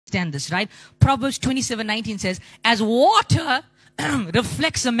understand this, right? Proverbs 27:19 says, as water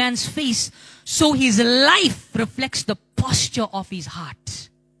reflects a man's face, so his life reflects the posture of his heart.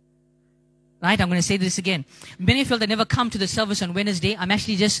 Right? I'm going to say this again. Many of you that never come to the service on Wednesday, I'm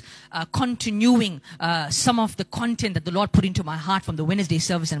actually just continuing some of the content that the Lord put into my heart from the Wednesday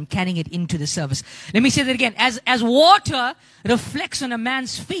service, and I'm carrying it into the service. Let me say that again. As water reflects on a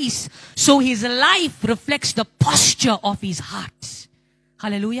man's face, so his life reflects the posture of his heart.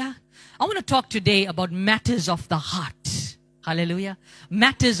 Hallelujah. I want to talk today about matters of the heart. Hallelujah.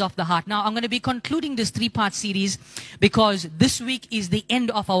 Matters of the heart. Now, I'm going to be concluding this 3-part series because this week is the end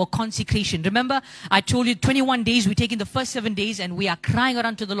of our consecration. Remember, I told you 21 days, we take in the first 7 days and we are crying out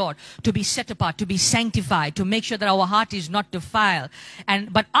unto the Lord to be set apart, to be sanctified, to make sure that our heart is not defiled.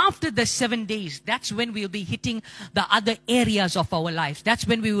 But after the 7 days, that's when we'll be hitting the other areas of our lives. That's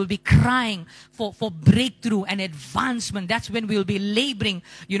when we will be crying for breakthrough and advancement. That's when we will be laboring,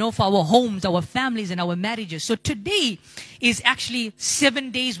 for our homes, our families, and our marriages. So today is actually 7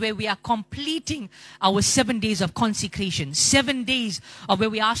 days where we are completing our 7 days of consecration. 7 days of where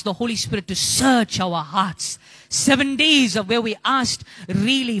we ask the Holy Spirit to search our hearts. 7 days of where we asked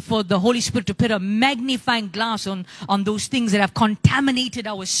really for the Holy Spirit to put a magnifying glass on those things that have contaminated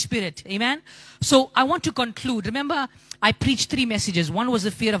our spirit. Amen? So I want to conclude. Remember, I preached 3 messages. One was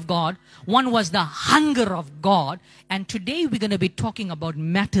the fear of God. One was the hunger of God. And today we're going to be talking about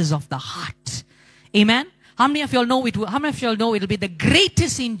matters of the heart. Amen? How many of y'all know it'll be the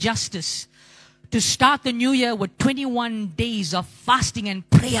greatest injustice to start the new year with 21 days of fasting and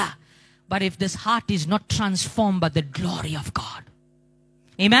prayer, but if this heart is not transformed by the glory of God?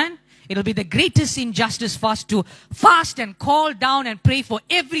 Amen? It'll be the greatest injustice for us to fast and call down and pray for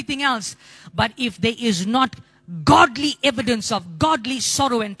everything else, but if there is not godly evidence of godly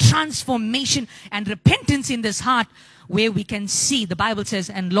sorrow and transformation and repentance in this heart, where we can see, the Bible says,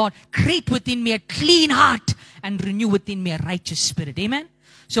 and Lord, create within me a clean heart and renew within me a righteous spirit. Amen?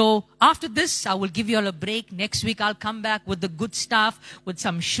 So after this, I will give you all a break. Next week, I'll come back with the good stuff, with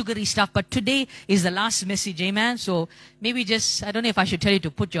some sugary stuff. But today is the last message. Amen? So maybe I don't know if I should tell you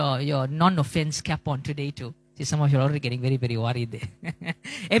to put your non-offense cap on today too. See, some of you are already getting very, very worried there.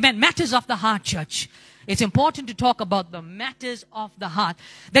 Amen. Matters of the heart, church. It's important to talk about the matters of the heart.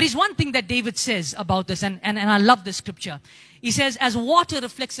 There is one thing that David says about this, and I love this scripture. He says, as water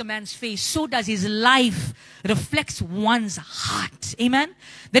reflects a man's face, so does his life reflects one's heart. Amen?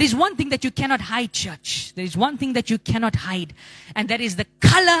 There is one thing that you cannot hide, church. There is one thing that you cannot hide, and that is the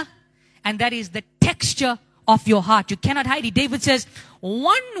color, and that is the texture of your heart. You cannot hide it. David says,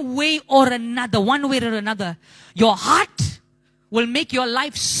 one way or another, your heart will make your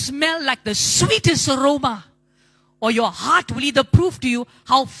life smell like the sweetest aroma, or your heart will either prove to you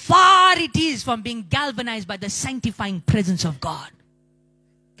how far it is from being galvanized by the sanctifying presence of God.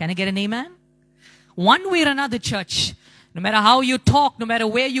 Can I get an amen? One way or another, church, no matter how you talk, no matter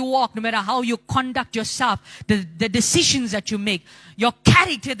where you walk, no matter how you conduct yourself, the decisions that you make, your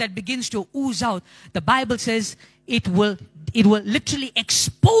character that begins to ooze out, the Bible says it will literally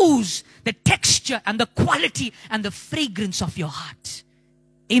expose the texture and the quality and the fragrance of your heart.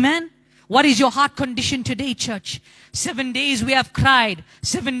 Amen? What is your heart condition today, church? 7 days we have cried.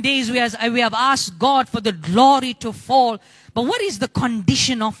 7 days we have asked God for the glory to fall. But what is the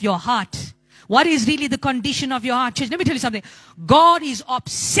condition of your heart? What is really the condition of your heart, church? Let me tell you something. God is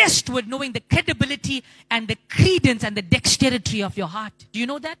obsessed with knowing the credibility and the credence and the dexterity of your heart. Do you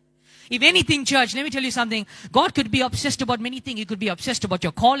know that? If anything, church, let me tell you something. God could be obsessed about many things. He could be obsessed about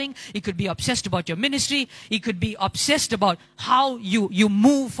your calling. He could be obsessed about your ministry. He could be obsessed about how you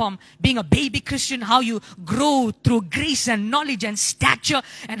move from being a baby Christian, how you grow through grace and knowledge and stature,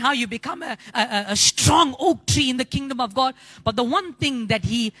 and how you become a strong oak tree in the kingdom of God. But the one thing that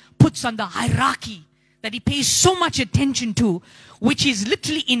He puts on the hierarchy, that He pays so much attention to, which He's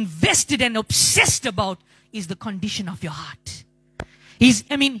literally invested and obsessed about, is the condition of your heart. He's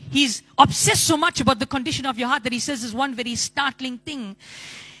obsessed so much about the condition of your heart that He says this one very startling thing.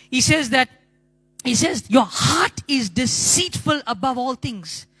 He says your heart is deceitful above all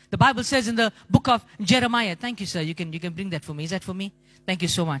things. The Bible says in the book of Jeremiah. Thank you, sir. You can bring that for me. Is that for me? Thank you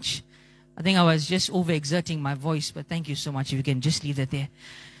so much. I think I was just overexerting my voice, but thank you so much. If you can just leave that there.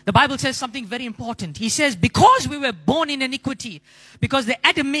 The Bible says something very important. He says, because we were born in iniquity, because the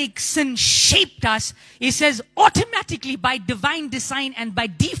Adamic sin shaped us, He says automatically by divine design and by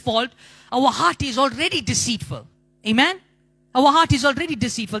default, our heart is already deceitful. Amen? Our heart is already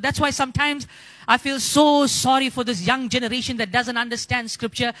deceitful. That's why sometimes I feel so sorry for this young generation that doesn't understand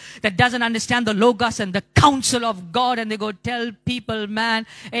scripture, that doesn't understand the Logos and the counsel of God, and they go tell people, man,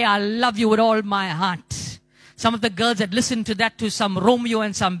 hey, I love you with all my heart. Some of the girls that listen to that, to some Romeo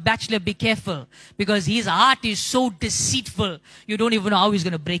and some Bachelor, be careful. Because his heart is so deceitful, you don't even know how he's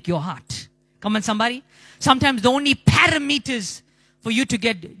going to break your heart. Come on, somebody. Sometimes the only parameters for you to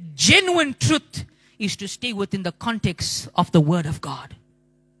get genuine truth is to stay within the context of the Word of God.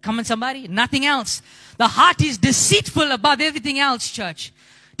 Come on, somebody. Nothing else. The heart is deceitful above everything else, church.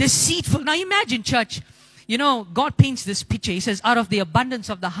 Deceitful. Now imagine, church. You know, God paints this picture. He says, out of the abundance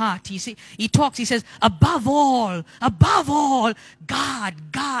of the heart, he says, above all,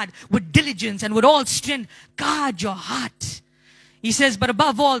 guard with diligence and with all strength, guard your heart. He says, but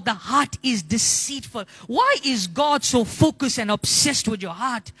above all, the heart is deceitful. Why is God so focused and obsessed with your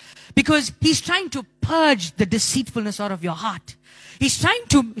heart? Because He's trying to purge the deceitfulness out of your heart. He's trying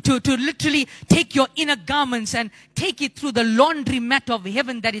to literally take your inner garments and take it through the laundry mat of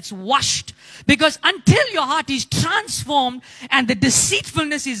heaven that it's washed. Because until your heart is transformed and the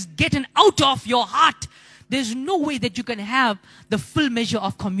deceitfulness is getting out of your heart, there's no way that you can have the full measure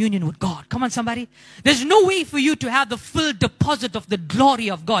of communion with God. Come on, somebody. There's no way for you to have the full deposit of the glory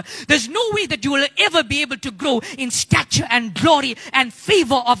of God. There's no way that you will ever be able to grow in stature and glory and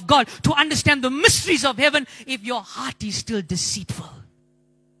favor of God, to understand the mysteries of heaven, if your heart is still deceitful.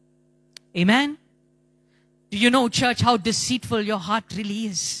 Amen? Do you know, church, how deceitful your heart really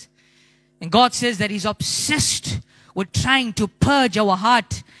is? And God says that He's obsessed with trying to purge our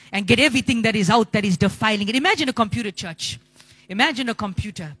heart and get everything that is out that is defiling it. Imagine a computer, church. Imagine a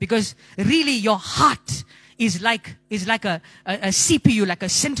computer, because really your heart is like a CPU, like a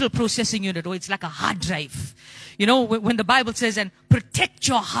central processing unit, or it's like a hard drive. You know, when the Bible says, and protect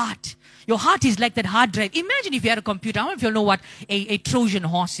your heart is like that hard drive. Imagine if you had a computer. I don't know if you know what a Trojan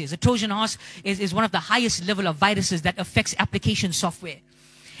horse is. A Trojan horse is one of the highest level of viruses that affects application software.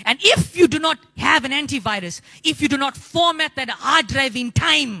 And if you do not have an antivirus, if you do not format that hard drive in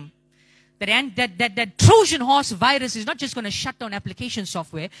time, that Trojan horse virus is not just going to shut down application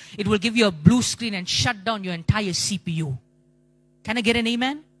software. It will give you a blue screen and shut down your entire CPU. Can I get an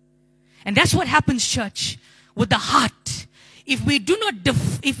amen? And that's what happens, church, with the heart. If we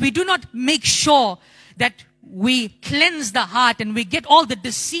do not make sure that we cleanse the heart and we get all the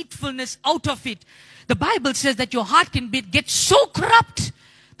deceitfulness out of it, the Bible says that your heart can get so corrupt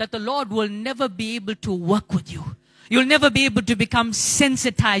that the Lord will never be able to work with you. You'll never be able to become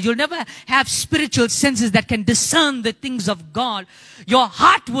sensitized. You'll never have spiritual senses that can discern the things of God. Your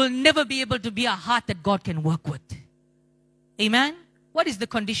heart will never be able to be a heart that God can work with. Amen? What is the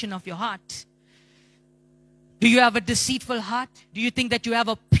condition of your heart? Do you have a deceitful heart? Do you think that you have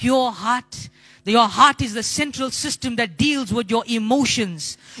a pure heart? Your heart is the central system that deals with your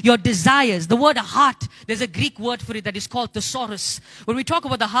emotions, your desires. The word heart, there's a Greek word for it that is called thesaurus. When we talk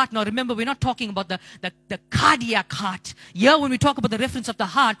about the heart, now remember, we're not talking about the cardiac heart. Here, when we talk about the reference of the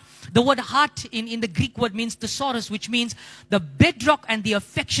heart, the word heart in the Greek word means thesaurus, which means the bedrock and the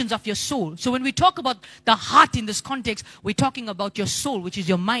affections of your soul. So when we talk about the heart in this context, we're talking about your soul, which is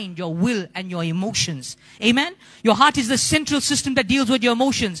your mind, your will, and your emotions. Amen? Your heart is the central system that deals with your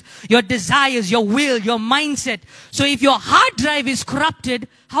emotions, your desires, your will, your mindset. So if your hard drive is corrupted,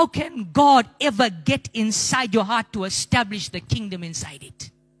 how can God ever get inside your heart to establish the kingdom inside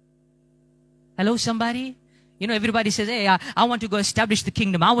it? Hello, somebody? You know, everybody says, hey, I want to go establish the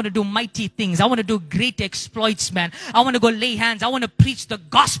kingdom. I want to do mighty things. I want to do great exploits, man. I want to go lay hands. I want to preach the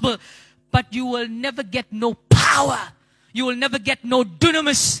gospel. But you will never get no power. You will never get no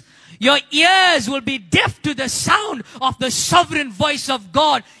dunamis. Your ears will be deaf to the sound of the sovereign voice of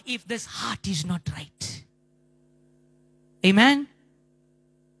God if this heart is not right. Amen?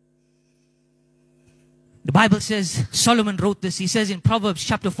 The Bible says, Solomon wrote this. He says in Proverbs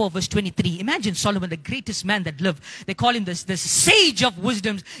chapter 4 verse 23. Imagine Solomon, the greatest man that lived. They call him this sage of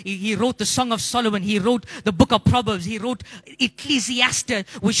wisdoms. He wrote the Song of Solomon. He wrote the book of Proverbs. He wrote Ecclesiastes,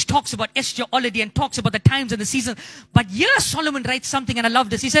 which talks about eschatology and talks about the times and the seasons. But here Solomon writes something, and I love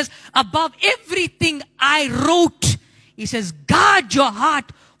this. He says, above everything I wrote, he says, guard your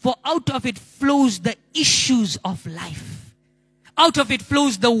heart, for out of it flows the issues of life. Out of it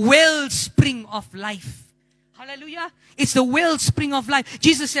flows the wellspring of life. Hallelujah. It's the wellspring of life.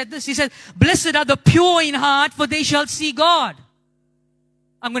 Jesus said this. He said, blessed are the pure in heart, for they shall see God.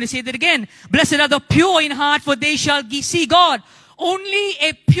 I'm going to say that again. Blessed are the pure in heart, for they shall see God. Only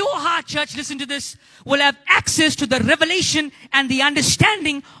a pure heart, church, listen to this, will have access to the revelation and the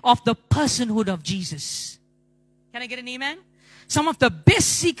understanding of the personhood of Jesus. Can I get an amen? Some of the best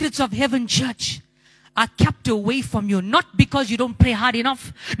secrets of heaven, church, are kept away from you. Not because you don't pray hard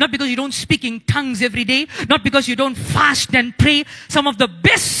enough. Not because you don't speak in tongues every day. Not because you don't fast and pray. Some of the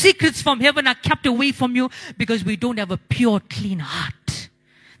best secrets from heaven are kept away from you because we don't have a pure, clean heart.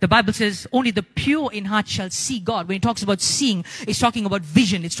 The Bible says only the pure in heart shall see God. When it talks about seeing, it's talking about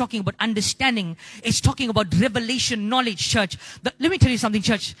vision. It's talking about understanding. It's talking about revelation, knowledge, church. Let me tell you something,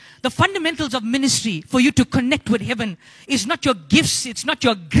 church. The fundamentals of ministry for you to connect with heaven is not your gifts. It's not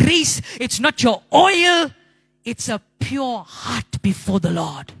your grace. It's not your oil. It's a pure heart before the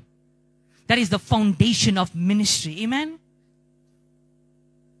Lord. That is the foundation of ministry. Amen?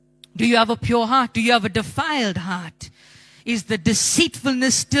 Do you have a pure heart? Do you have a defiled heart? Is the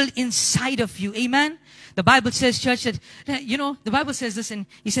deceitfulness still inside of you? Amen? The Bible says, church, that, the Bible says this, and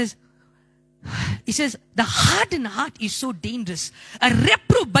He says, the hardened heart is so dangerous. A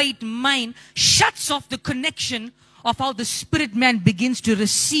reprobate mind shuts off the connection of how the spirit man begins to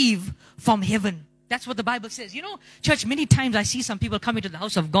receive from heaven. That's what the Bible says. Church, many times I see some people come into the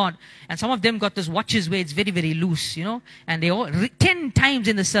house of God, and some of them got those watches where it's very, very loose, and they all 10 times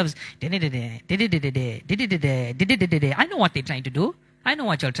in the service. I know what they're trying to do. I know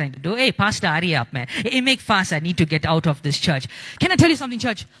what you're trying to do. Hey, Pastor, hurry up, man. Hey, make fast. I need to get out of this church. Can I tell you something,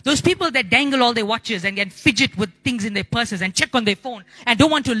 church? Those people that dangle all their watches and get fidget with things in their purses and check on their phone and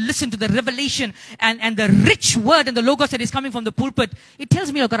don't want to listen to the revelation and the rich word and the logos that is coming from the pulpit, it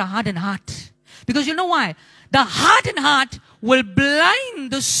tells me you've got a hardened heart. Because you know why? The hardened heart will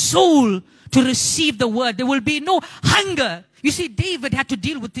blind the soul to receive the word. There will be no hunger. You see, David had to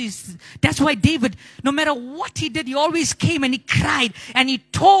deal with this. That's why David, no matter what he did, he always came and he cried and he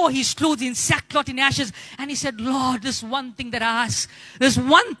tore his clothes in sackcloth and ashes. And he said, Lord, this one thing that I ask, this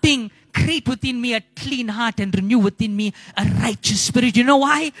one thing, create within me a clean heart and renew within me a righteous spirit. You know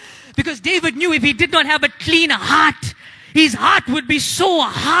why? Because David knew if he did not have a clean heart, his heart would be so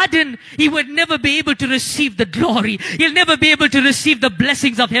hardened, he would never be able to receive the glory. He'll never be able to receive the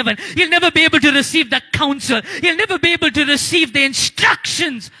blessings of heaven. He'll never be able to receive the counsel. He'll never be able to receive the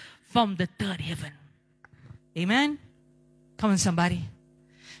instructions from the third heaven. Amen? Come on, somebody.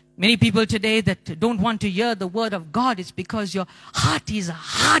 Many people today that don't want to hear the word of God, it's because your heart is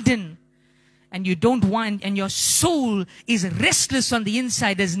hardened. And you don't want, and your soul is restless on the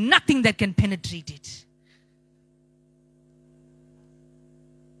inside. There's nothing that can penetrate it.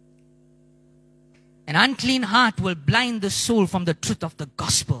 An unclean heart will blind the soul from the truth of the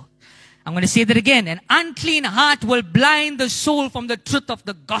gospel. I'm going to say that again. An unclean heart will blind the soul from the truth of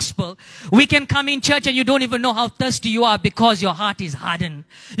the gospel. We can come in church and you don't even know how thirsty you are because your heart is hardened.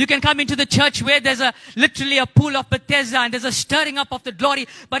 You can come into the church where there's literally a pool of Bethesda and there's a stirring up of the glory.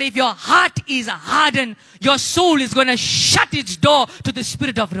 But if your heart is hardened, your soul is going to shut its door to the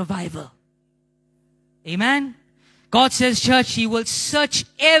spirit of revival. Amen? God says, church, He will search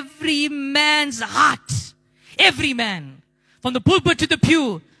every man's heart. Every man. From the pulpit to the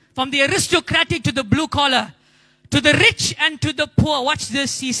pew. From the aristocratic to the blue collar. To the rich and to the poor. Watch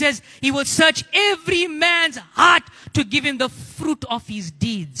this. He says, He will search every man's heart to give him the fruit of his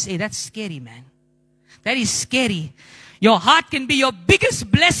deeds. Hey, that's scary, man. That is scary. Your heart can be your biggest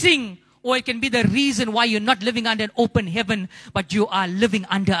blessing. Or it can be the reason why you're not living under an open heaven, but you are living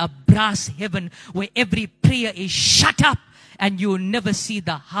under a brass heaven where every prayer is shut up and you will never see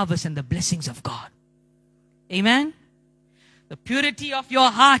the harvest and the blessings of God. Amen? The purity of your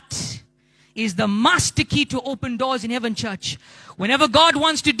heart is the master key to open doors in heaven, church. Whenever God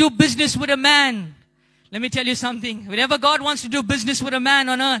wants to do business with a man, let me tell you something. Whenever God wants to do business with a man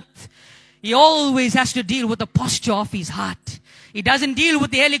on earth, He always has to deal with the posture of his heart. He doesn't deal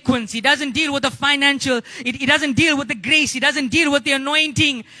with the eloquence. He doesn't deal with the financial. He doesn't deal with the grace. He doesn't deal with the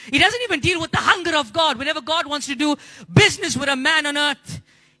anointing. He doesn't even deal with the hunger of God. Whenever God wants to do business with a man on earth,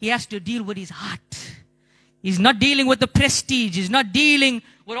 He has to deal with his heart. He's not dealing with the prestige. He's not dealing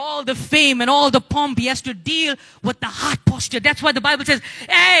with all the fame and all the pomp. He has to deal with the heart posture. That's why the Bible says,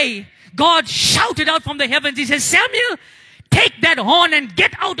 hey, God shouted out from the heavens. He says, Samuel, take that horn and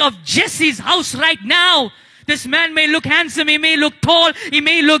get out of Jesse's house right now. This man may look handsome, he may look tall, he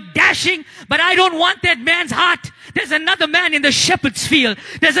may look dashing, but I don't want that man's heart. There's another man in the shepherd's field.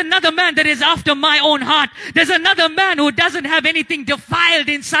 There's another man that is after my own heart. There's another man who doesn't have anything defiled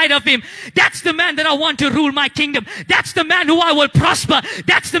inside of him. That's the man that I want to rule my kingdom. That's the man who I will prosper.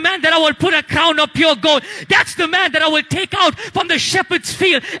 That's the man that I will put a crown of pure gold. That's the man that I will take out from the shepherd's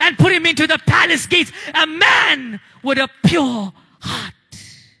field and put him into the palace gates. A man with a pure heart.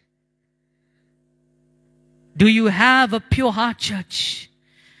 Do you have a pure heart, church?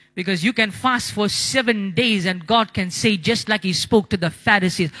 Because you can fast for 7 days and God can say, just like He spoke to the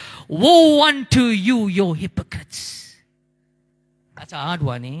Pharisees, woe unto you, you hypocrites. That's a hard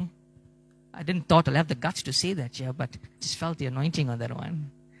one, eh? I didn't thought I'll have the guts to say that here, but just felt the anointing on that one.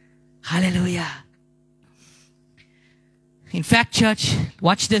 Hallelujah. In fact, church,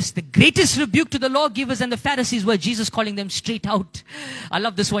 watch this. The greatest rebuke to the lawgivers and the Pharisees were Jesus calling them straight out. I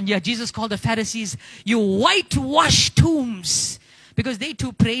love this one here. Jesus called the Pharisees, you whitewashed tombs. Because they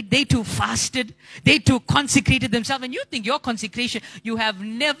too prayed, they too fasted, they too consecrated themselves. And you think your consecration, you have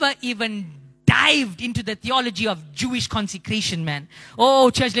never even dived into the theology of Jewish consecration, man. Oh,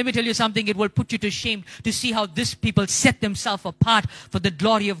 church, let me tell you something. It will put you to shame to see how these people set themselves apart for the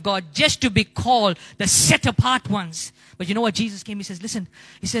glory of God, just to be called the set apart ones. But you know what Jesus came? He says, listen,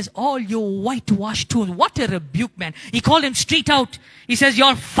 he says, all you whitewashed tombs. What a rebuke, man. He called them straight out. He says,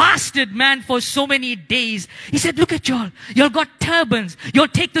 you're fasted, man, for so many days. He said, look at y'all. Y'all got turbans. You'll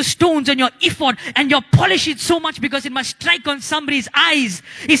take the stones and your ephod and you'll polish it so much because it must strike on somebody's eyes.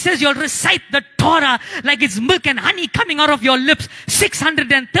 He says, you'll recite the Torah like it's milk and honey coming out of your lips.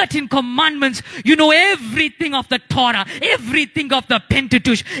 613 commandments. You know everything of the Torah, everything of the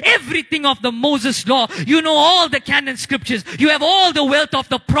Pentateuch, everything of the Moses law. You know all the canon scriptures. You have all the wealth of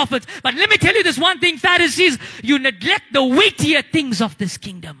the prophets. But let me tell you this one thing, Pharisees, you neglect the weightier things of this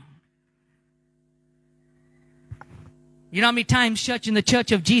kingdom. You know how many times, church, in the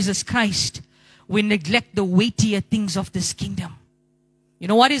church of Jesus Christ, we neglect the weightier things of this kingdom. You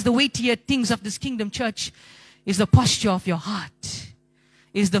know what is the weightier things of this kingdom, church? Is the posture of your heart.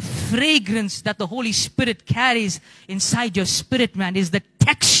 Is the fragrance that the Holy Spirit carries inside your spirit, man. Is the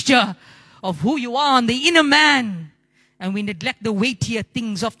texture of who you are on the inner man. And we neglect the weightier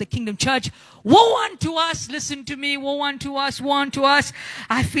things of the kingdom, church. Woe unto us, listen to me, woe unto us, woe unto us.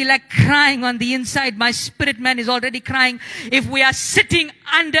 I feel like crying on the inside. My spirit man is already crying. If we are sitting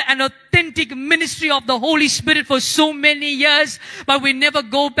under an authentic ministry of the Holy Spirit for so many years, but we never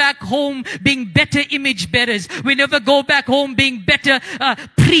go back home being better image bearers. We never go back home being better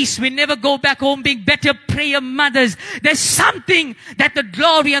priests. We never go back home being better prayer mothers. There's something that the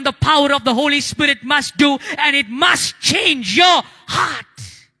glory and the power of the Holy Spirit must do, and it must change your heart.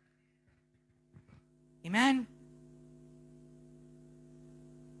 Amen.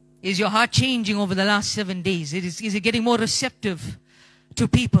 Is your heart changing over the last 7 days? Is it getting more receptive to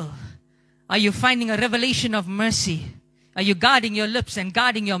people? Are you finding a revelation of mercy? Are you guarding your lips and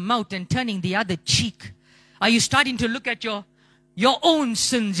guarding your mouth and turning the other cheek? Are you starting to look at your own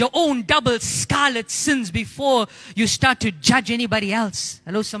sins, your own double scarlet sins before you start to judge anybody else?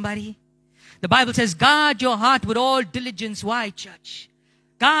 Hello, somebody? The Bible says, guard your heart with all diligence. Why, church?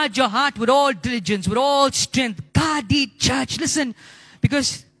 Guard your heart with all diligence, with all strength. Guard it, church. Listen,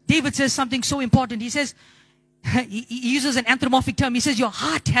 because David says something so important. He says, he uses an anthropomorphic term. He says, your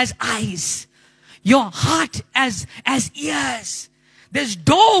heart has eyes. Your heart has ears. There's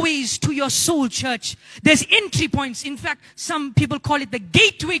doorways to your soul, church. There's entry points. In fact, some people call it the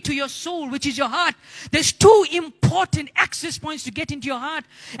gateway to your soul, which is your heart. There's two important access points to get into your heart.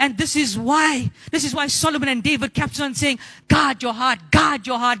 And this is why Solomon and David kept on saying, guard your heart, guard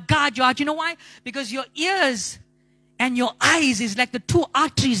your heart, guard your heart. You know why? Because your ears and your eyes is like the two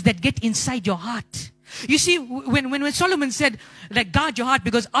arteries that get inside your heart. You see, when Solomon said, like, guard your heart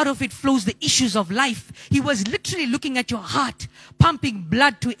because out of it flows the issues of life, he was literally looking at your heart, pumping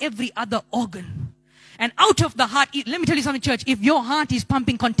blood to every other organ. And out of the heart, let me tell you something, church, if your heart is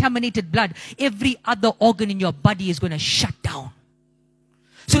pumping contaminated blood, every other organ in your body is going to shut down.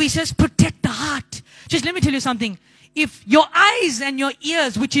 So he says, protect the heart. Just let me tell you something. If your eyes and your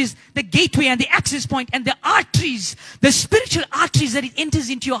ears, which is the gateway and the access point and the arteries, the spiritual arteries that it enters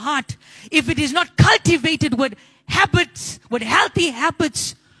into your heart, if it is not cultivated with habits, with healthy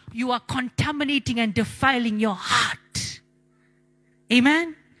habits, you are contaminating and defiling your heart.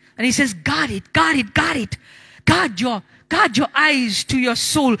 Amen? And he says, guard it, guard it, guard it. Guard your eyes to your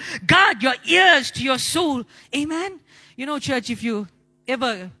soul. Guard your ears to your soul. Amen? You know, church, if you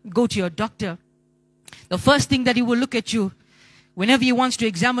ever go to your doctor, the first thing that he will look at you, whenever he wants to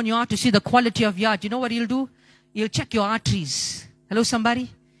examine your heart to see the quality of your heart, you know what he'll do? He'll check your arteries. Hello, somebody?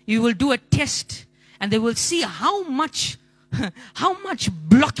 He will do a test and they will see how much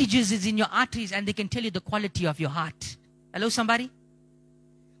blockages is in your arteries, and they can tell you the quality of your heart. Hello, somebody?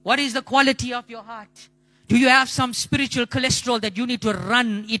 What is the quality of your heart? Do you have some spiritual cholesterol that you need to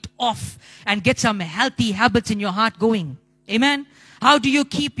run it off and get some healthy habits in your heart going? Amen? How do you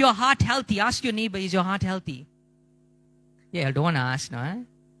keep your heart healthy? Ask your neighbor, is your heart healthy? Yeah, I don't want to ask, no? Eh?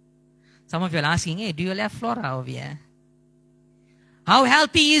 Some of you are asking, hey, do you have flora over here? How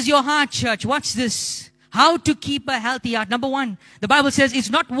healthy is your heart, church? Watch this. How to keep a healthy heart. Number one, the Bible says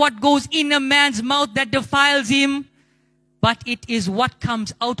it's not what goes in a man's mouth that defiles him, but it is what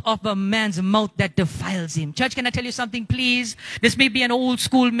comes out of a man's mouth that defiles him. Church, can I tell you something, please? This may be an old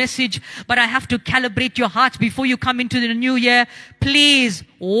school message, but I have to calibrate your hearts before you come into the new year. Please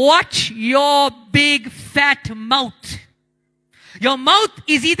watch your big fat mouth. Your mouth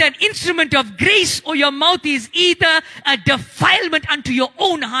is either an instrument of grace or your mouth is either a defilement unto your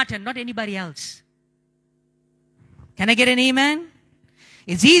own heart and not anybody else. Can I get an amen?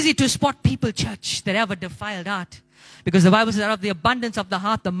 It's easy to spot people, church, that have a defiled heart. Because the Bible says, out of the abundance of the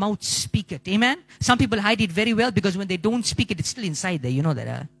heart, the mouth speaketh. Amen? Some people hide it very well because when they don't speak it, it's still inside there. You know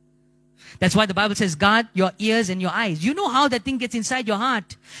that, That's why the Bible says, guard your ears and your eyes. You know how that thing gets inside your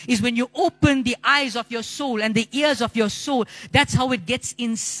heart? Is when you open the eyes of your soul and the ears of your soul. That's how it gets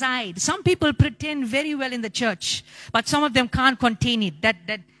inside. Some people pretend very well in the church, but some of them can't contain it.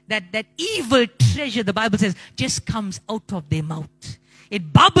 That evil treasure, the Bible says, just comes out of their mouth.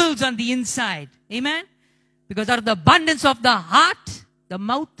 It bubbles on the inside. Amen? Because out of the abundance of the heart, the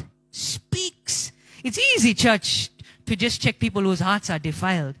mouth speaks. It's easy, church, to just check people whose hearts are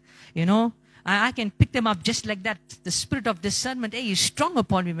defiled. You know, I can pick them up just like that. The spirit of discernment, hey, is strong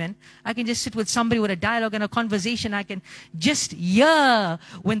upon me, man. I can just sit with somebody with a dialogue and a conversation. I can just hear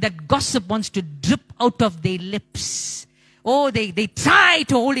when that gossip wants to drip out of their lips. Oh, they try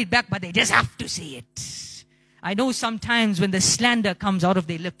to hold it back, but they just have to say it. I know sometimes when the slander comes out of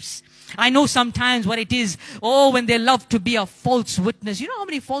their lips. I know sometimes what it is. Oh, when they love to be a false witness. You know how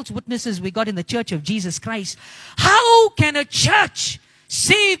many false witnesses we got in the church of Jesus Christ? How can a church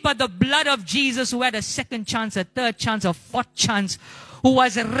saved by the blood of Jesus, who had a second chance, a third chance, a fourth chance, who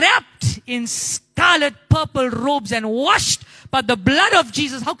was wrapped in scarlet purple robes and washed by the blood of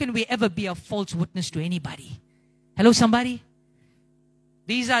Jesus, how can we ever be a false witness to anybody? Hello, somebody?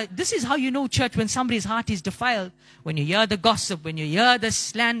 This is how you know, church, when somebody's heart is defiled. When you hear the gossip, when you hear the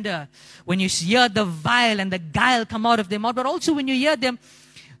slander, when you hear the vile and the guile come out of their mouth, but also when you hear them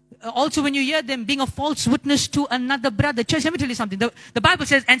being a false witness to another brother. Church, let me tell you something. The Bible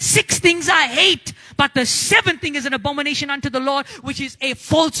says, and 6 things I hate, but the 7th thing is an abomination unto the Lord, which is a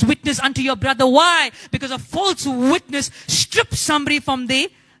false witness unto your brother. Why? Because a false witness strips somebody from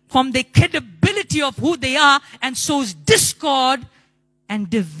the credibility of who they are and sows discord and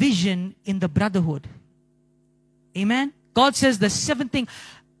division in the brotherhood. Amen? God says the 7th thing,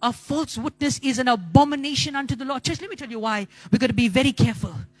 a false witness is an abomination unto the Lord. Church, let me tell you why. We've got to be very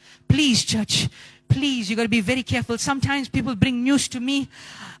careful. Please, church, please, you got to be very careful. Sometimes people bring news to me.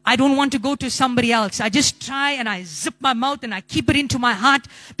 I don't want to go to somebody else. I just try and I zip my mouth and I keep it into my heart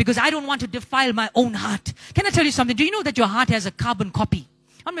because I don't want to defile my own heart. Can I tell you something? Do you know that your heart has a carbon copy?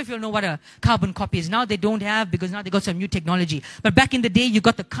 I don't know if you know what a carbon copy is. Now they don't have, because now they got some new technology. But back in the day, you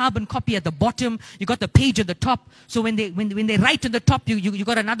got the carbon copy at the bottom. You got the page at the top. So when they write on the top, you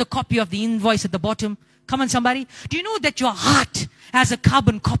got another copy of the invoice at the bottom. Come on, somebody. Do you know that your heart has a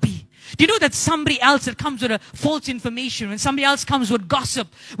carbon copy? Do you know that somebody else that comes with a false information, when somebody else comes with gossip,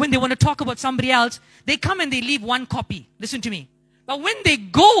 when they want to talk about somebody else, they come and they leave one copy. Listen to me. But when they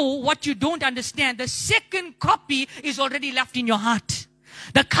go, what you don't understand, the second copy is already left in your heart.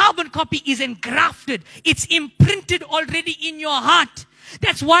 The carbon copy is engrafted. It's imprinted already in your heart.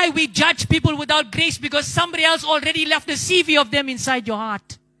 That's why we judge people without grace, because somebody else already left a CV of them inside your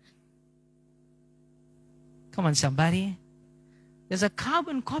heart. Come on, somebody. There's a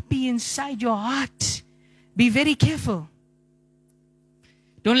carbon copy inside your heart. Be very careful.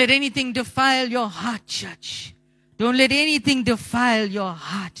 Don't let anything defile your heart, church. Don't let anything defile your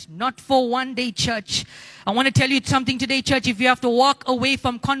heart. Not for one day, church. I want to tell you something today, church. If you have to walk away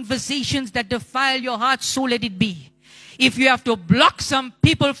from conversations that defile your heart, so let it be. If you have to block some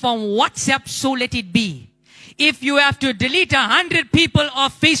people from WhatsApp, so let it be. If you have to delete 100 people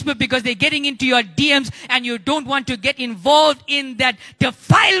off Facebook because they're getting into your DMs and you don't want to get involved in that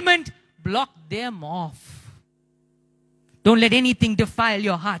defilement, block them off. Don't let anything defile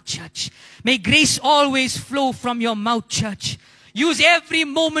your heart, church. May grace always flow from your mouth, church. Use every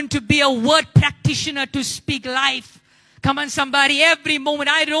moment to be a word practitioner, to speak life. Come on, somebody, every moment.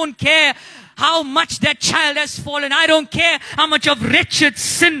 I don't care how much that child has fallen. I don't care how much of wretched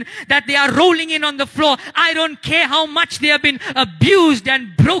sin that they are rolling in on the floor. I don't care how much they have been abused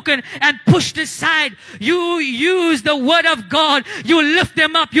and broken and pushed aside. You use the word of God. You lift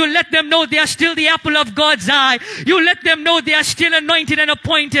them up. You let them know they are still the apple of God's eye. You let them know they are still anointed and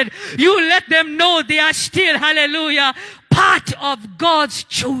appointed. You let them know they are still, hallelujah, part of God's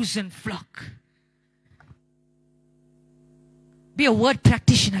chosen flock. Be a word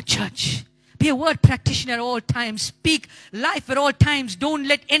practitioner, church. Be a word practitioner at all times. Speak life at all times. Don't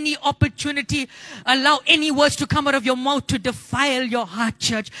let any opportunity allow any words to come out of your mouth to defile your heart,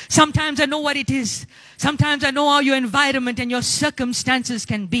 church. Sometimes I know what it is. Sometimes I know how your environment and your circumstances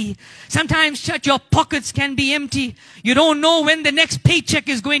can be. Sometimes, church, your pockets can be empty. You don't know when the next paycheck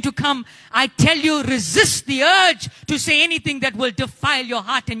is going to come. I tell you, resist the urge to say anything that will defile your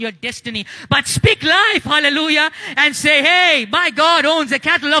heart and your destiny. But speak life, hallelujah, and say, hey, my God owns the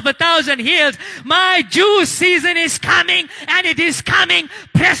cattle of 1,000 hills. My Jew season is coming, and it is coming,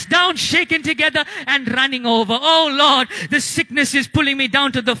 pressed down, shaken together, and running over. Oh Lord, the sickness is pulling me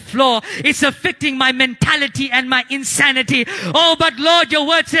down to the floor. It's affecting my mentality and my insanity. Oh, but Lord, your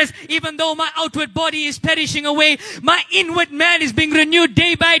word says, even though my outward body is perishing away, my inward man is being renewed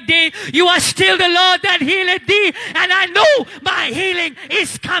day by day. You are still the Lord that healeth thee, and I know my healing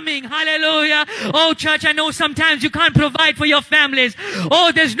is coming. Hallelujah. Oh, church, I know sometimes you can't provide for your families.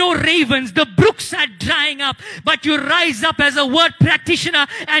 Oh, there's no ravens. The brooks are drying up. But you rise up as a word practitioner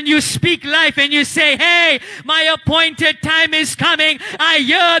and you speak life and you say, hey, my appointed time is coming. I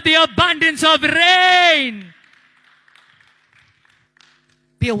hear the abundance of rain.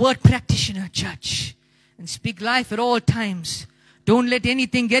 Be a word practitioner, church, and speak life at all times. Don't let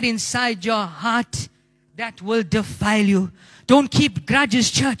anything get inside your heart that will defile you. Don't keep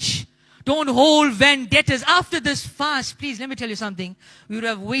grudges, church. Don't hold vendettas. After this fast, please, let me tell you something. You would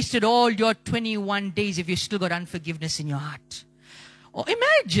have wasted all your 21 days if you still got unforgiveness in your heart. Or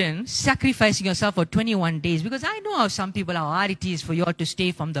imagine sacrificing yourself for 21 days, because I know how some people, how hard it is for you all to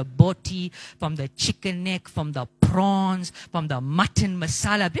stay from the boti, from the chicken neck, from the prawns, from the mutton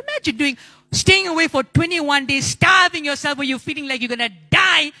masala. Imagine staying away for 21 days, starving yourself where you're feeling like you're going to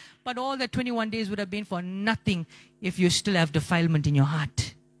die. But all the 21 days would have been for nothing if you still have defilement in your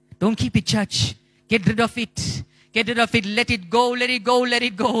heart. Don't keep it, church. Get rid of it. Get rid of it. Let it go. Let it go. Let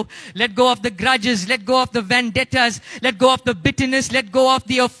it go. Let go of the grudges. Let go of the vendettas. Let go of the bitterness. Let go of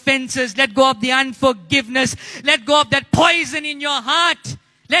the offenses. Let go of the unforgiveness. Let go of that poison in your heart.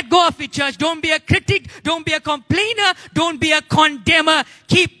 Let go of it, church. Don't be a critic. Don't be a complainer. Don't be a condemner.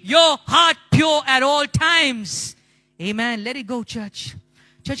 Keep your heart pure at all times. Amen. Let it go, church.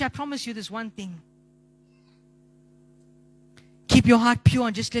 Church, I promise you this one thing. Keep your heart pure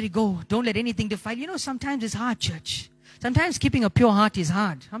and just let it go. Don't let anything defile. You know, sometimes it's hard, church. Sometimes keeping a pure heart is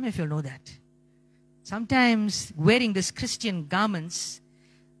hard. How many of you know that? Sometimes wearing these Christian garments,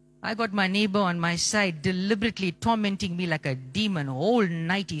 I got my neighbor on my side deliberately tormenting me like a demon. Whole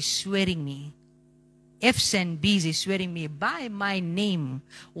night he's swearing me. F's and B's is swearing me by my name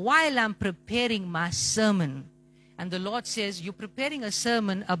while I'm preparing my sermon. And the Lord says, you're preparing a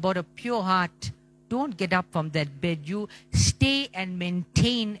sermon about a pure heart. Don't get up from that bed. You stay and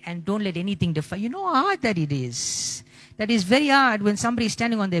maintain and don't let anything defile. You know how hard that it is. That is very hard when somebody is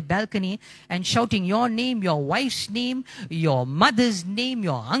standing on their balcony and shouting your name, your wife's name, your mother's name,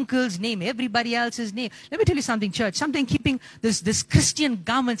 your uncle's name, everybody else's name. Let me tell you something, church. Something keeping this Christian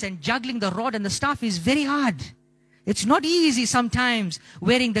garments and juggling the rod and the staff is very hard. It's not easy sometimes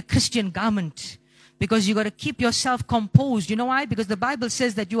wearing the Christian garment. Because you got to keep yourself composed. You know why? Because the Bible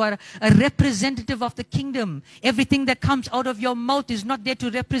says that you are a representative of the kingdom. Everything that comes out of your mouth is not there to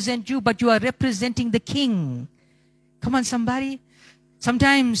represent you, but you are representing the king. Come on, somebody.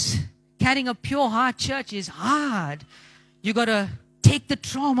 Sometimes carrying a pure heart, church, is hard. You got to take the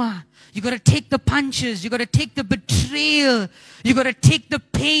trauma. You got to take the punches. You got to take the betrayal. You got to take the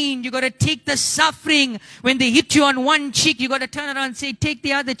pain. You got to take the suffering. When they hit you on one cheek, you got to turn around and say, take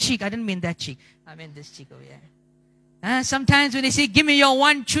the other cheek. I didn't mean that cheek. I mean this cheek over here. Sometimes when they say, give me your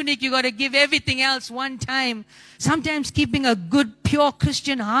one tunic, you got to give everything else one time. Sometimes keeping a good, pure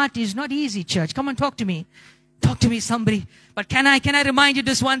Christian heart is not easy, church. Come on, talk to me. Talk to me, somebody. But can I remind you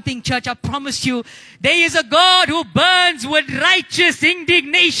this one thing, church? I promise you, there is a God who burns with righteous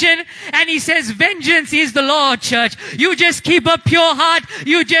indignation, and He says, vengeance is the Lord, church. You just keep a pure heart.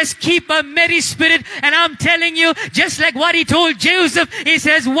 You just keep a merry spirit. And I'm telling you, just like what He told Joseph, He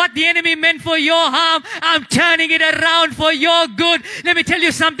says, what the enemy meant for your harm, I'm turning it around for your good. Let me tell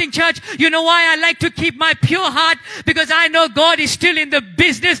you something, church. You know why I like to keep my pure heart? Because I know God is still in the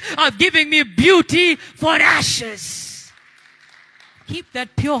business of giving me beauty for ashes. Keep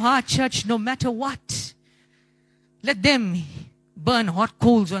that pure heart, church, no matter what. Let them burn hot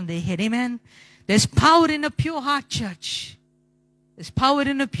coals on their head. Amen. There's power in a pure heart, church. There's power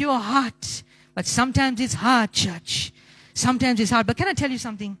in a pure heart. But sometimes it's hard, church. Sometimes it's hard. But can I tell you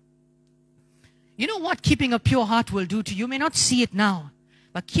something? You know what keeping a pure heart will do to you? You may not see it now.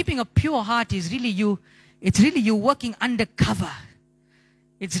 But keeping a pure heart is really you. It's really you working undercover.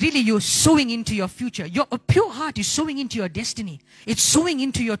 It's really you sowing into your future. A pure heart is sowing into your destiny. It's sowing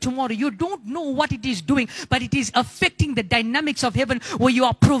into your tomorrow. You don't know what it is doing, but it is affecting the dynamics of heaven, where you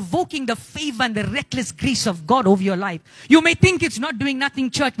are provoking the favor and the reckless grace of God over your life. You may think it's not doing nothing,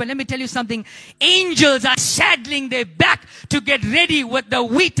 church, but let me tell you something. Angels are saddling their back to get ready with the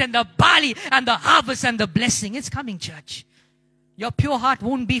wheat and the barley and the harvest and the blessing. It's coming, church. Your pure heart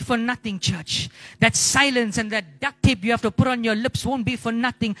won't be for nothing, church. That silence and that duct tape you have to put on your lips won't be for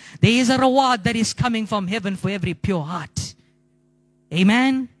nothing. There is a reward that is coming from heaven for every pure heart.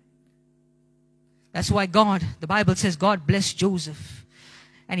 Amen. That's why the Bible says God blessed Joseph.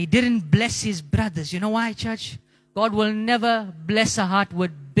 And he didn't bless his brothers. You know why, church? God will never bless a heart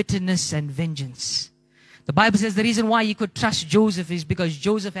with bitterness and vengeance. The Bible says the reason why he could trust Joseph is because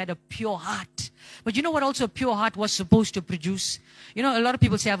Joseph had a pure heart. But you know what also a pure heart was supposed to produce? You know, a lot of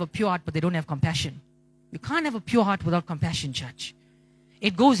people say I have a pure heart, but they don't have compassion. You can't have a pure heart without compassion, church.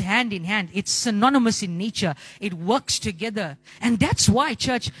 It goes hand in hand. It's synonymous in nature. It works together. And that's why,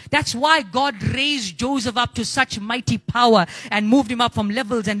 church, that's why God raised Joseph up to such mighty power and moved him up from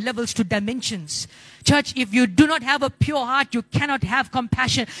levels and levels to dimensions. Church, if you do not have a pure heart, you cannot have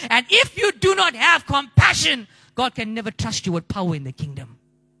compassion. And if you do not have compassion, God can never trust you with power in the kingdom.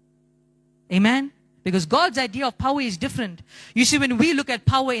 Amen? Because God's idea of power is different. You see, when we look at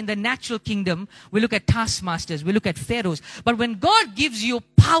power in the natural kingdom, we look at taskmasters, we look at pharaohs. But when God gives you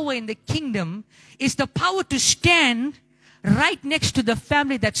power in the kingdom, it's the power to stand right next to the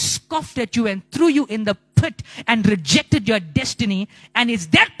family that scoffed at you and threw you in the pit and rejected your destiny. And it's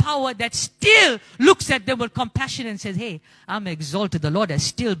that power that still looks at them with compassion and says, hey, I'm exalted. The Lord has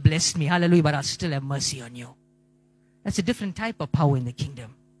still blessed me. Hallelujah. But I'll still have mercy on you. That's a different type of power in the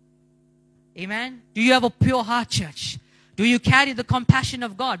kingdom. Amen. Do you have a pure heart, church? Do you carry the compassion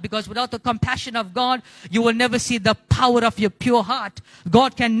of God? Because without the compassion of God, you will never see the power of your pure heart.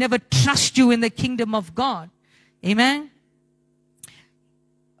 God can never trust you in the kingdom of God. Amen.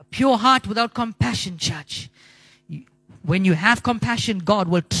 A pure heart without compassion, church. When you have compassion, God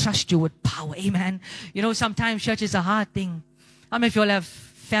will trust you with power. Amen. You know, sometimes church is a hard thing. How many of you all have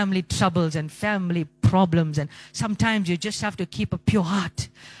family troubles and family problems, and sometimes you just have to keep a pure heart?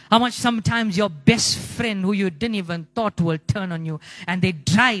 How much sometimes your best friend who you didn't even thought will turn on you, and they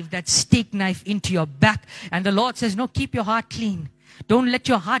drive that steak knife into your back, and the Lord says, no, keep your heart clean. Don't let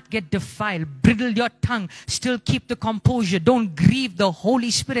your heart get defiled. Bridle your tongue. Still keep the composure. Don't grieve the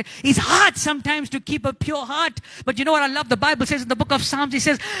Holy Spirit. It's hard sometimes to keep a pure heart. But you know what I love? The Bible says in the book of Psalms, it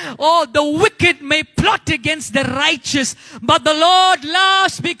says, oh, the wicked may plot against the righteous, but the Lord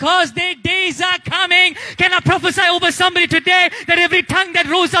laughs because their days are coming. Can I prophesy over somebody today that every tongue that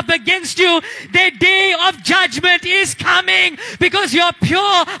rose up against you, their day of judgment is coming, because your pure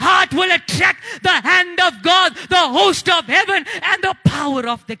heart will attract the hand of God, the host of heaven, and the power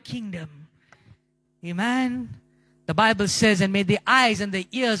of the kingdom. Amen. The Bible says, and may the eyes and the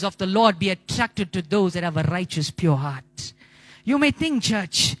ears of the Lord be attracted to those that have a righteous, pure heart. You may think,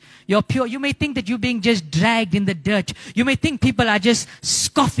 church, you're pure. You may think that you're being just dragged in the dirt. You may think people are just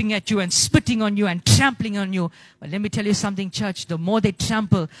scoffing at you and spitting on you and trampling on you. But let me tell you something, church. The more they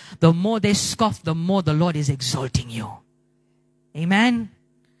trample, the more they scoff, the more the Lord is exalting you. Amen.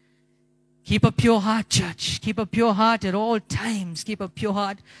 Keep a pure heart, church. Keep a pure heart at all times. Keep a pure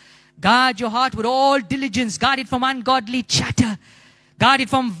heart. Guard your heart with all diligence. Guard it from ungodly chatter. Guard it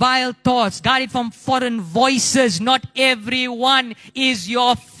from vile thoughts. Guard it from foreign voices. Not everyone is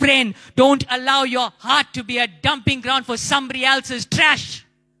your friend. Don't allow your heart to be a dumping ground for somebody else's trash.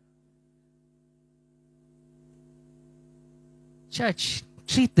 Church,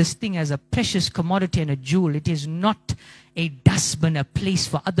 treat this thing as a precious commodity and a jewel. It is not a dustbin, a place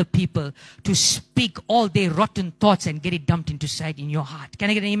for other people to speak all their rotten thoughts and get it dumped inside in your heart. Can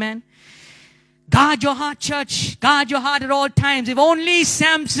I get an amen? Guard your heart, church. Guard your heart at all times. If only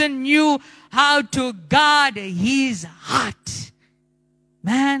Samson knew how to guard his heart.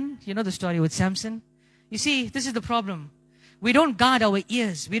 Man, you know the story with Samson? You see, this is the problem. We don't guard our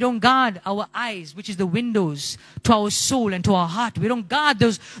ears. We don't guard our eyes, which is the windows to our soul and to our heart. We don't guard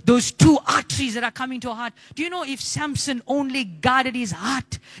those two arteries that are coming to our heart. Do you know if Samson only guarded his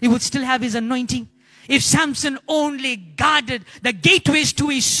heart, he would still have his anointing? If Samson only guarded the gateways to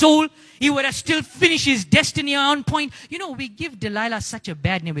his soul, he would have still finished his destiny on point. You know, we give Delilah such a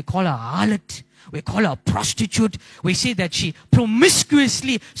bad name. We call her a harlot. We call her a prostitute. We say that she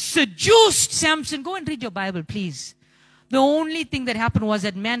promiscuously seduced Samson. Go and read your Bible, please. The only thing that happened was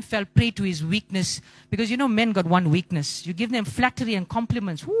that man fell prey to his weakness. Because you know, men got one weakness. You give them flattery and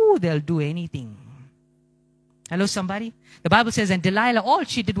compliments. Ooh, they'll do anything. Hello, somebody? The Bible says, and Delilah, all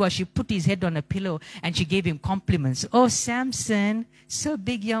she did was she put his head on a pillow and she gave him compliments. Oh, Samson, so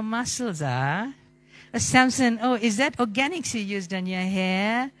big your muscles are. Samson, oh, is that organics you used on your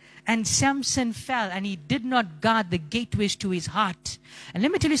hair? And Samson fell and he did not guard the gateways to his heart. And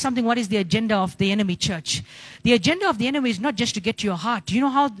let me tell you something, what is the agenda of the enemy, church? The agenda of the enemy is not just to get to your heart. Do you know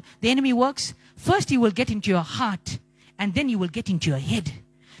how the enemy works? First, he will get into your heart and then he will get into your head.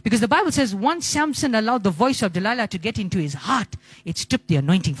 Because the Bible says once Samson allowed the voice of Delilah to get into his heart, it stripped the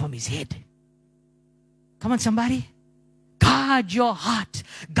anointing from his head. Come on, somebody. Guard your heart.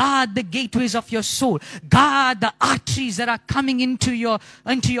 Guard the gateways of your soul. Guard the arteries that are coming into your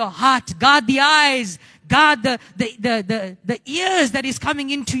heart. Guard the eyes. Guard the ears that is coming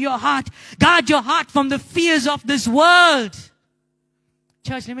into your heart. Guard your heart from the fears of this world.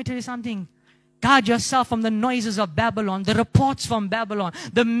 Church, let me tell you something. Guard yourself from the noises of Babylon, the reports from Babylon,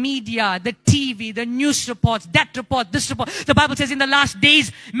 the media, the TV, the news reports, that report, this report. The Bible says in the last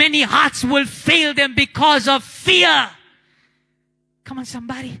days, many hearts will fail them because of fear. Come on,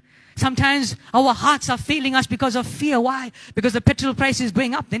 somebody. Sometimes our hearts are failing us because of fear. Why? Because the petrol price is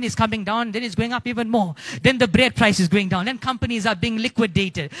going up, then it's coming down, then it's going up even more. Then the bread price is going down, then companies are being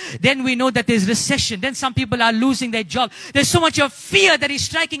liquidated. Then we know that there's recession. Then some people are losing their job. There's so much of fear that is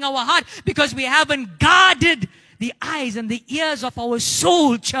striking our heart because we haven't guarded the eyes and the ears of our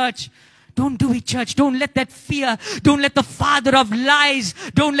soul, church. Don't do it, church. Don't let that fear, don't let the father of lies,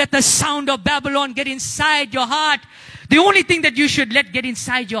 don't let the sound of Babylon get inside your heart. The only thing that you should let get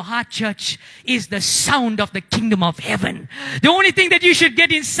inside your heart, church, is the sound of the kingdom of heaven. The only thing that you should get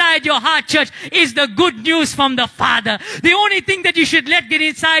inside your heart, church, is the good news from the Father. The only thing that you should let get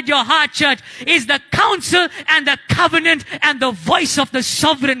inside your heart, church, is the counsel and the covenant and the voice of the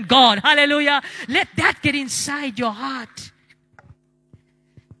sovereign God. Hallelujah. Let that get inside your heart.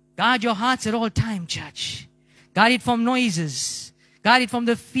 Guard your hearts at all times, church. Guard it from noises. Guard it from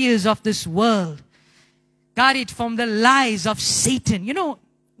the fears of this world. Guard it from the lies of Satan. You know,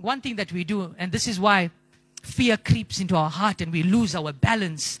 one thing that we do, and this is why fear creeps into our heart and we lose our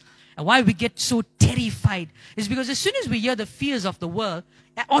balance, and why we get so terrified, is because as soon as we hear the fears of the world,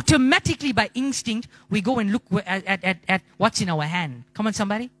 automatically by instinct, we go and look at what's in our hand. Come on,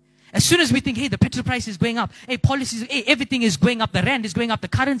 somebody. As soon as we think, hey, the petrol price is going up, hey, policies, hey, everything is going up, the rand is going up, the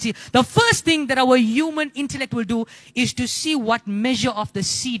currency, the first thing that our human intellect will do is to see what measure of the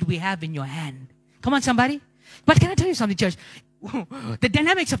seed we have in your hand. Come on, somebody. But can I tell you something, church? The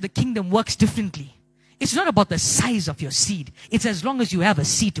dynamics of the kingdom works differently. It's not about the size of your seed. It's as long as you have a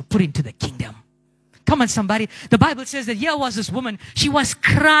seed to put into the kingdom. Come on, somebody. The Bible says that here was this woman. She was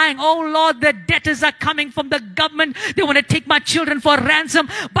crying, oh Lord, the debtors are coming from the government. They want to take my children for ransom.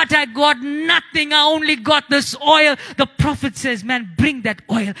 But I got nothing. I only got this oil. The prophet says, man, bring that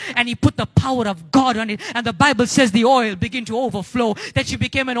oil. And he put the power of God on it. And the Bible says the oil began to overflow. That she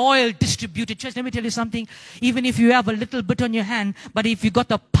became an oil distributed. Church, let me tell you something. Even if you have a little bit on your hand, but if you got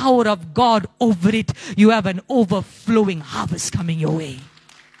the power of God over it, you have an overflowing harvest coming your way.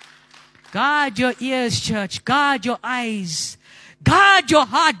 Guard your ears, church. Guard your eyes. Guard your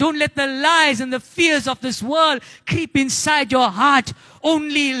heart. Don't let the lies and the fears of this world creep inside your heart.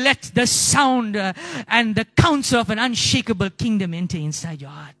 Only let the sound and the counsel of an unshakable kingdom enter inside your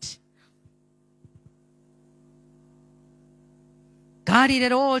heart. Guard it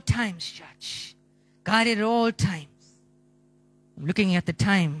at all times, church. Guard it at all times. I'm looking at the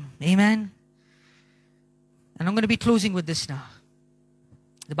time. Amen. And I'm going to be closing with this now.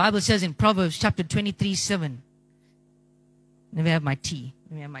 The Bible says in Proverbs chapter 23:7. Let me have my tea.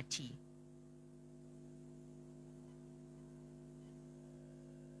 Let me have my tea.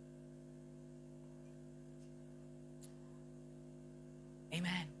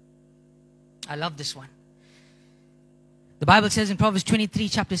 Amen. I love this one. The Bible says in Proverbs 23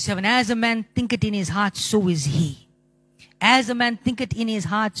 chapter 7, as a man thinketh in his heart, so is he. As a man thinketh in his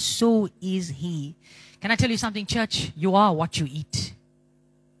heart, so is he. Can I tell you something, church? You are what you eat.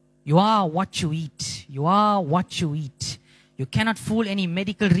 You are what you eat. You are what you eat. You cannot fool any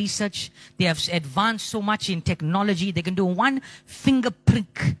medical research. They have advanced so much in technology. They can do one finger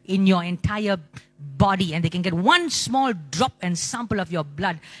prick in your entire body and they can get one small drop and sample of your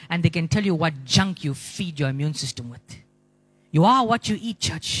blood and they can tell you what junk you feed your immune system with. You are what you eat,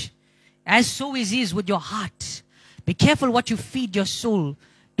 church. As so is with your heart. Be careful what you feed your soul.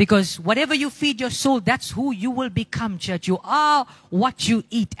 Because whatever you feed your soul, that's who you will become, church. You are what you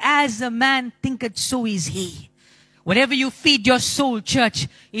eat. As a man thinketh, so is he. Whatever you feed your soul, church,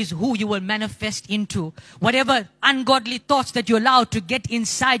 is who you will manifest into. Whatever ungodly thoughts that you allow to get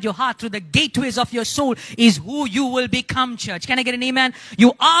inside your heart through the gateways of your soul is who you will become, church. Can I get an amen?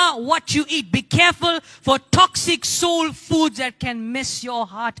 You are what you eat. Be careful for toxic soul foods that can mess your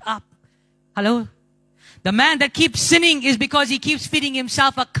heart up. Hello? The man that keeps sinning is because he keeps feeding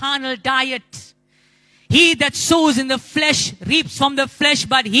himself a carnal diet. He that sows in the flesh reaps from the flesh,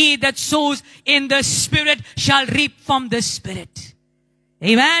 but he that sows in the Spirit shall reap from the Spirit.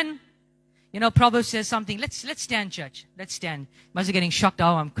 Amen. You know, Proverbs says something. Let's stand, church. Let's stand. Must be getting shocked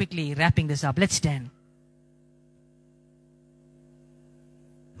how I'm quickly wrapping this up. Let's stand.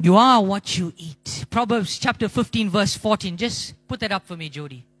 You are what you eat. Proverbs chapter 15 verse 14. Just put that up for me,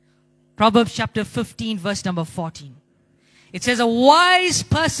 Jody. Proverbs chapter 15 verse number 14. It says, a wise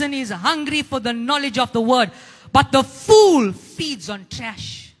person is hungry for the knowledge of the word, but the fool feeds on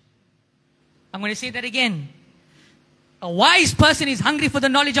trash. I'm going to say that again. A wise person is hungry for the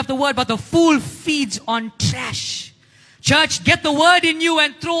knowledge of the word, but the fool feeds on trash. Church, get the word in you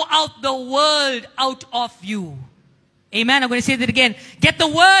and throw out the world out of you. Amen. I'm going to say that again. Get the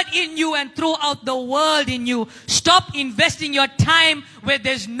word in you and throw out the world in you. Stop investing your time where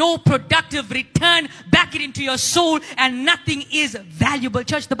there's no productive return. Back it into your soul and nothing is valuable.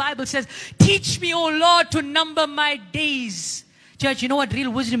 Church, the Bible says, teach me, O Lord, to number my days. Church, you know what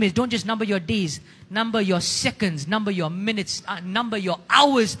real wisdom is? Don't just number your days. Number your seconds, number your minutes, number your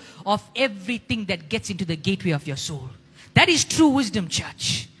hours of everything that gets into the gateway of your soul. That is true wisdom,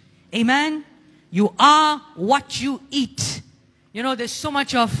 church. Amen. You are what you eat. You know, there's so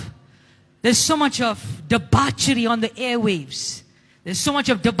much of debauchery on the airwaves. There's so much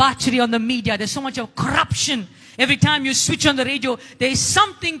of debauchery on the media. There's so much of corruption. Every time you switch on the radio, there is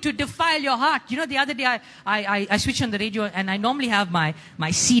something to defile your heart. You know, the other day I switched on the radio and I normally have my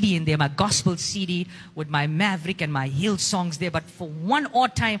CD in there, my gospel CD with my Maverick and my Hill songs there. But for one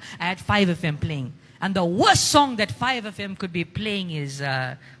odd time, I had 5FM playing. And the worst song that 5FM could be playing is,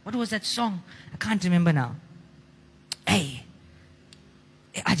 what was that song? I can't remember now. Hey,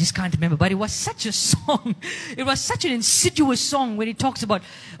 I just can't remember. But it was such a song. It was such an insidious song when it talks about,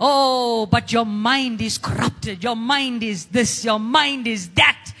 oh, but your mind is corrupted. Your mind is this. Your mind is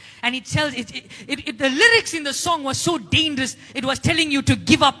that. And it tells, the lyrics in the song was so dangerous. It was telling you to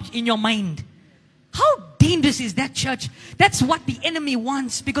give up in your mind. How dangerous is that, church? That's what the enemy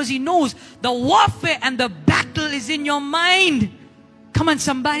wants, because he knows the warfare and the battle is in your mind. Come on,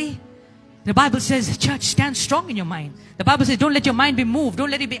 somebody. The Bible says, church, stand strong in your mind. The Bible says, don't let your mind be moved.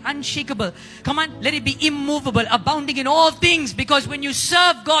 Don't let it be unshakable. Come on, let it be immovable, abounding in all things. Because when you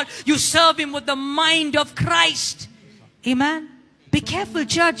serve God, you serve Him with the mind of Christ. Amen. Be careful,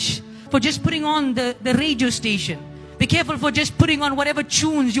 church, for just putting on the radio station. Be careful for just putting on whatever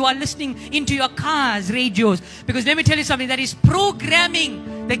tunes you are listening into your cars, radios. Because let me tell you something, that is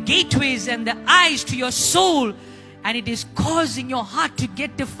programming the gateways and the eyes to your soul. And it is causing your heart to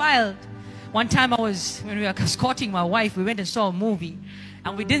get defiled. One time when we were escorting my wife, we went and saw a movie.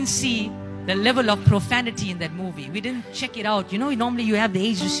 And we didn't see the level of profanity in that movie. We didn't check it out. You know, normally you have the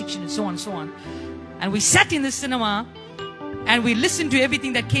age restriction and so on and so on. And we sat in the cinema and we listened to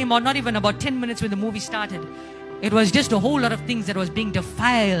everything that came out, not even about 10 minutes when the movie started. It was just a whole lot of things that was being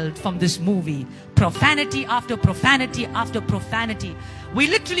defiled from this movie. Profanity after profanity after profanity. We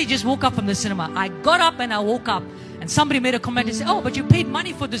literally just woke up from the cinema. I got up and I woke up. And somebody made a comment and said, oh, but you paid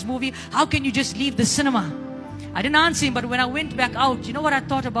money for this movie. How can you just leave the cinema? I didn't answer him, but when I went back out, you know what I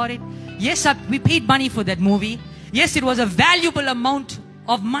thought about it? Yes, we paid money for that movie. Yes, it was a valuable amount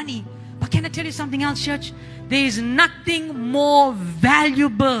of money. But can I tell you something else, church? There is nothing more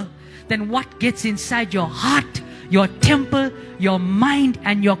valuable than what gets inside your heart, your temple, your mind,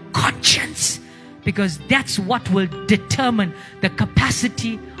 and your conscience. Because that's what will determine the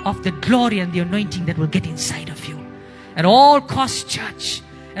capacity of the glory and the anointing that will get inside of you. At all costs, church,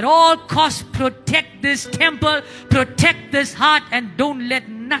 at all costs, protect this temple, protect this heart, and don't let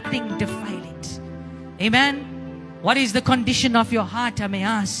nothing defile it. Amen. What is the condition of your heart, I may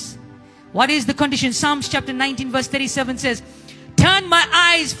ask? What is the condition? Psalms chapter 19 verse 37 says, turn my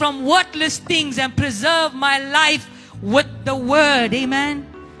eyes from worthless things and preserve my life with the word. Amen.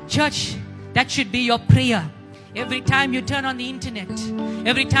 Church, that should be your prayer. Every time you turn on the internet,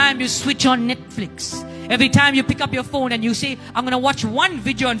 every time you switch on Netflix, every time you pick up your phone and you say, I'm going to watch one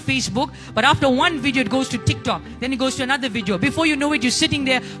video on Facebook, but after one video it goes to TikTok, then it goes to another video. Before you know it, you're sitting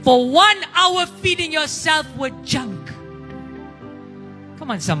there for 1 hour feeding yourself with junk.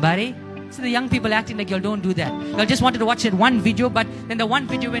 Come on, somebody. So the young people acting like y'all don't do that. Y'all just wanted to watch that one video, but then the one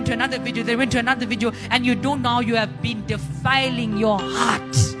video went to another video, they went to another video, and you don't know how you have been defiling your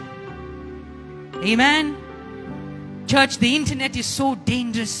heart. Amen. Church, the internet is so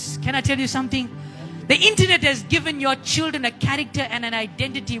dangerous. Can I tell you something? The internet has given your children a character and an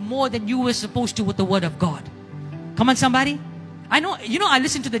identity more than you were supposed to with the Word of God. Come on, somebody. I know, I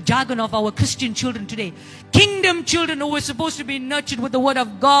listen to the jargon of our Christian children today. Kingdom children who were supposed to be nurtured with the Word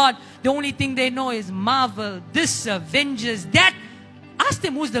of God. The only thing they know is Marvel, this, Avengers, that. Ask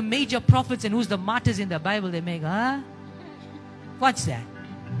them who's the major prophets and who's the martyrs in the Bible. They make, what's that?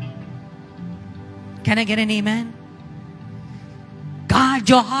 Can I get an amen? Guard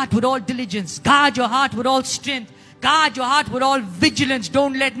your heart with all diligence. Guard your heart with all strength. Guard your heart with all vigilance.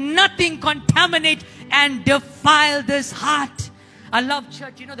 Don't let nothing contaminate and defile this heart. I love,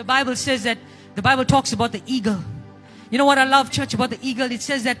 church. The Bible says that, the Bible talks about the eagle. You know what I love, church, about the eagle? It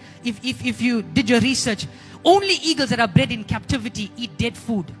says that if you did your research, only eagles that are bred in captivity eat dead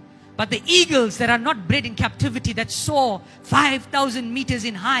food. But the eagles that are not bred in captivity, that soar 5,000 meters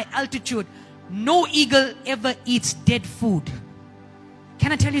in high altitude, no eagle ever eats dead food.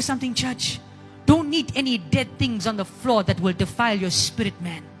 Can I tell you something, church? Don't eat any dead things on the floor that will defile your spirit,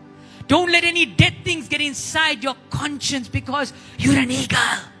 man. Don't let any dead things get inside your conscience, because you're an eagle.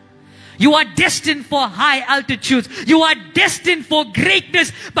 You are destined for high altitudes. You are destined for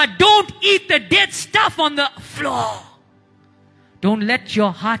greatness. But don't eat the dead stuff on the floor. Don't let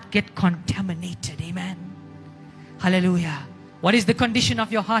your heart get contaminated. Amen. Hallelujah. What is the condition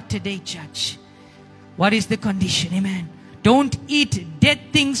of your heart today, church? What is the condition? Amen. Don't eat dead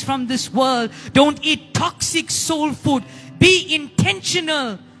things from this world. Don't eat toxic soul food. Be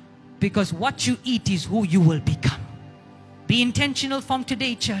intentional, because what you eat is who you will become. Be intentional from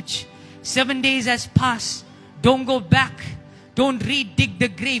today, church. 7 days has passed. Don't go back. Don't dig the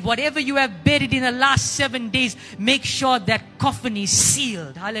grave. Whatever you have buried in the last 7 days, make sure that coffin is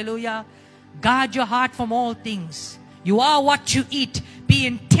sealed. Hallelujah. Guard your heart from all things. You are what you eat. Be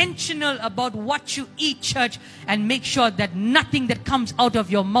intentional about what you eat, church, and make sure that nothing that comes out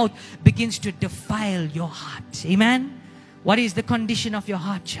of your mouth begins to defile your heart. Amen. What is the condition of your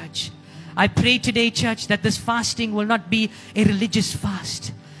heart, church? I pray today, church, that this fasting will not be a religious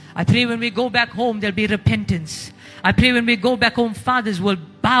fast. I pray when we go back home, there'll be repentance. I pray when we go back home, fathers will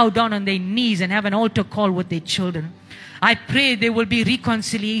bow down on their knees and have an altar call with their children. I pray there will be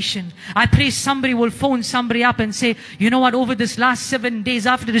reconciliation. I pray somebody will phone somebody up and say, you know what, over this last 7 days,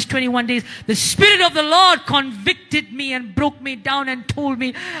 after this 21 days, the Spirit of the Lord convicted me and broke me down and told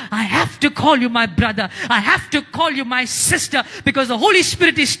me, I have to call you my brother. I have to call you my sister, because the Holy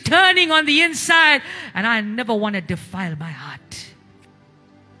Spirit is turning on the inside and I never want to defile my heart.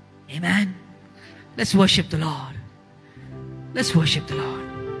 Amen. Let's worship the Lord. Let's worship the Lord.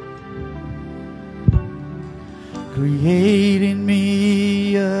 Create in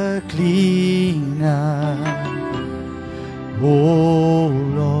me a clean heart, O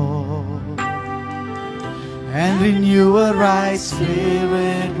Lord, and renew a right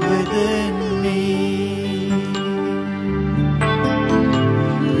spirit within me.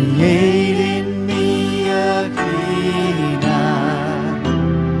 Create in me a clean heart,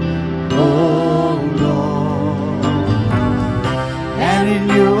 O Lord, and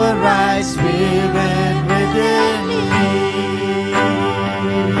renew a right spirit within me.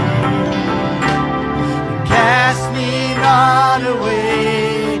 Cast me not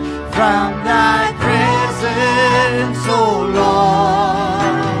away from thy presence, O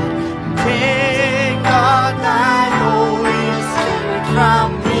Lord. Take not thine Holy Spirit from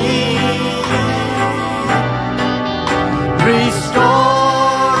me.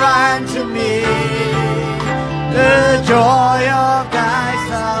 Restore unto me the joy of thy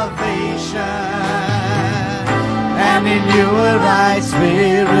salvation, and renew a right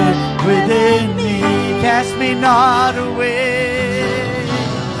spirit within me. Cast me not away,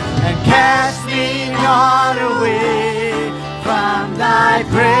 and cast me not away from thy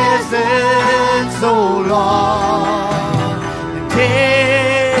presence, O Lord. And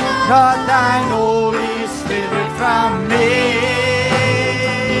take not thine Holy